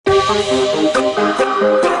Good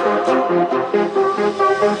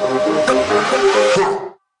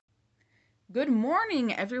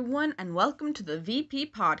morning, everyone, and welcome to the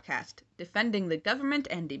VP Podcast, defending the government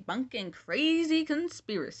and debunking crazy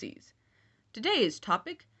conspiracies. Today's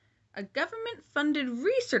topic: a government-funded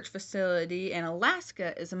research facility in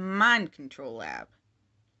Alaska is a mind control lab.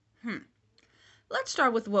 Let's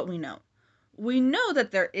start with what we know. We know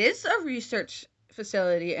that there is a research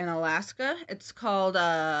facility in Alaska. It's called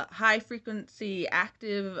a High Frequency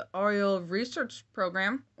Active Aerial Research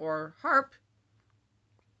Program, or HARP.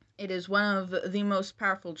 It is one of the most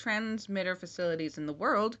powerful transmitter facilities in the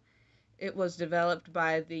world. It was developed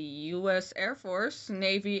by the U.S. Air Force,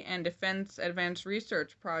 Navy, and Defense Advanced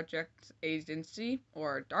Research Projects Agency,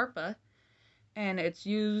 or DARPA, and it's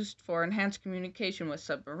used for enhanced communication with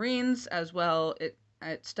submarines. As well, it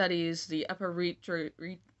studies the upper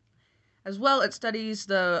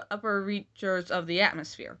reachers of the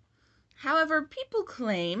atmosphere. However, people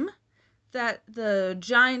claim that the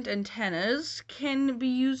giant antennas can be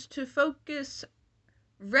used to focus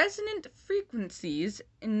resonant frequencies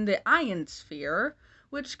in the ionosphere,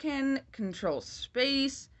 which can control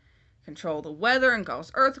space, control the weather and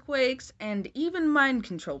cause earthquakes, and even mind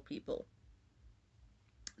control people.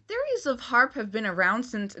 Theories of HARP have been around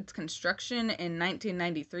since its construction in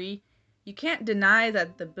 1993. You can't deny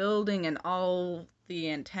that the building and all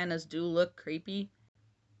the antennas do look creepy.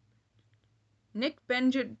 Nick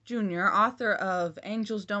Benjet Jr., author of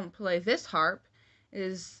Angels Don't Play This HARP,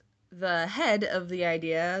 is the head of the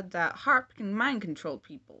idea that HARP can mind control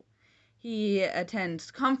people. He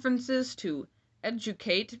attends conferences to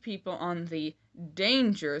educate people on the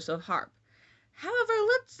dangers of HARP. However,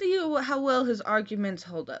 let's see how well his arguments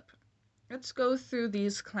hold up. Let's go through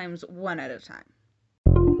these claims one at a time.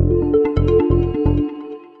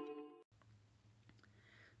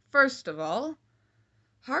 First of all,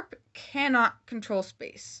 HARP cannot control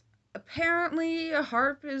space. Apparently,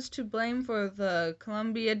 HARP is to blame for the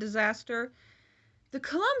Columbia disaster. The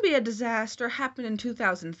Columbia disaster happened in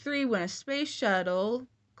 2003 when a space shuttle,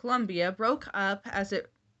 Columbia, broke up as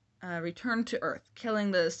it returned to Earth,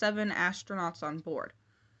 killing the 7 astronauts on board.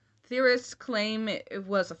 Theorists claim it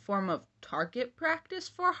was a form of target practice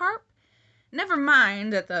for HARP. Never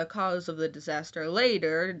mind that the cause of the disaster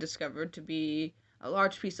later discovered to be a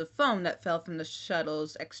large piece of foam that fell from the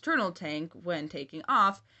shuttle's external tank when taking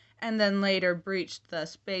off, and then later breached the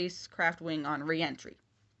spacecraft wing on re-entry.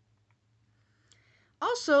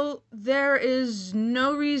 Also, there is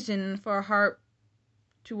no reason for HARP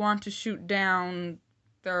to want to shoot down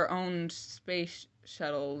their own space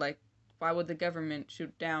shuttle. Like, why would the government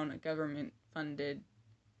shoot down a government-funded,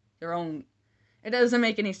 their own? It doesn't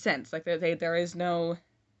make any sense. Like, there's nothing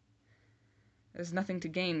to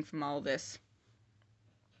gain from all this.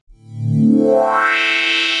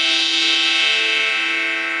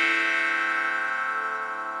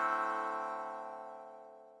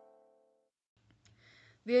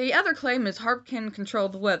 The other claim is HARP can control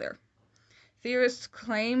the weather. Theorists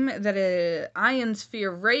claim that an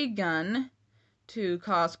ionosphere ray gun to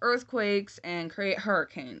cause earthquakes and create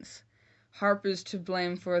hurricanes. HARP is to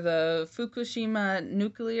blame for the Fukushima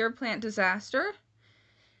nuclear plant disaster.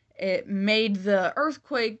 It made the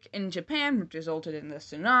earthquake in Japan, which resulted in the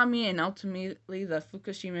tsunami and ultimately the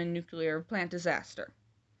Fukushima nuclear plant disaster.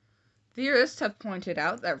 Theorists have pointed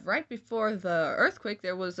out that right before the earthquake,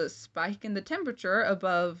 there was a spike in the temperature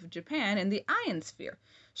above Japan in the ionosphere.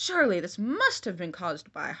 Surely this must have been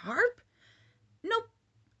caused by HARP? Nope,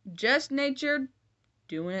 just nature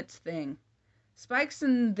doing its thing. Spikes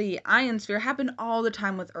in the ionosphere happen all the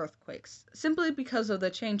time with earthquakes, simply because of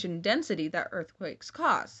the change in density that earthquakes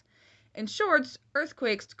cause. In short,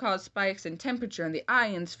 earthquakes cause spikes in temperature in the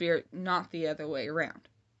ionosphere, not the other way around.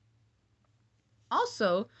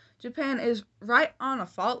 Also, Japan is right on a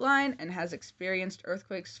fault line and has experienced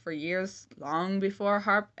earthquakes for years, long before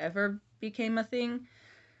HARP ever became a thing.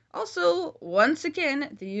 Also, once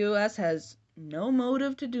again, the U.S. has no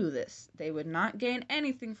motive to do this. They would not gain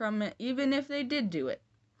anything from it, even if they did do it.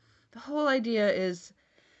 The whole idea is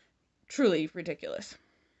truly ridiculous.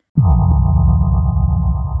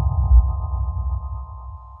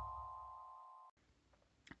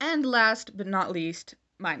 And last but not least,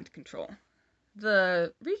 mind control.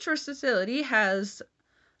 The research facility has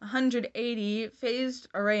 180 phased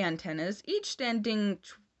array antennas, each standing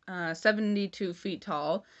 72 feet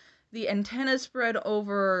tall. The antennas spread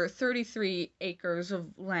over 33 acres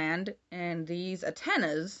of land, and these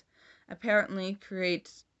antennas apparently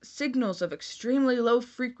create signals of extremely low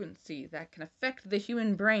frequency that can affect the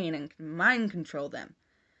human brain and can mind control them.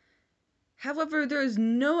 However, there is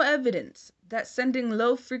no evidence that sending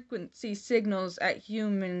low-frequency signals at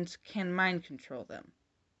humans can mind control them.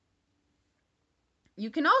 You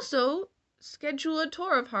can also schedule a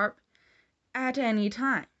tour of HAARP at any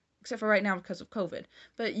time, except for right now because of COVID.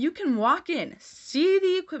 But you can walk in, see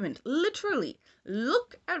the equipment, literally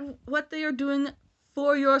look at what they are doing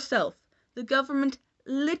for yourself. The government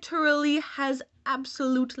literally has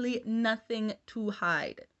absolutely nothing to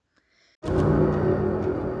hide.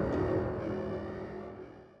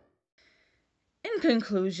 In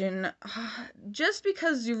conclusion, just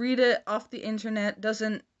because you read it off the internet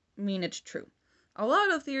doesn't mean it's true. A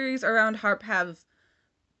lot of theories around HAARP have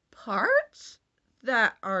parts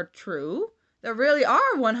that are true. There really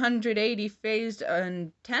are 180 phased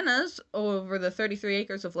antennas over the 33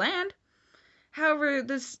 acres of land. However,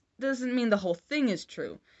 this doesn't mean the whole thing is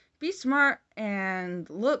true. Be smart and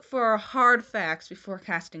look for hard facts before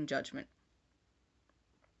casting judgment.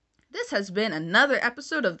 This has been another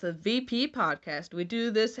episode of the VP Podcast. We do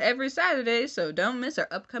this every Saturday, so don't miss our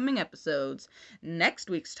upcoming episodes. Next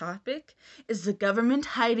week's topic is the government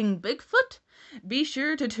hiding Bigfoot. Be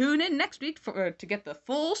sure to tune in next week to get the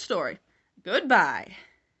full story. Goodbye.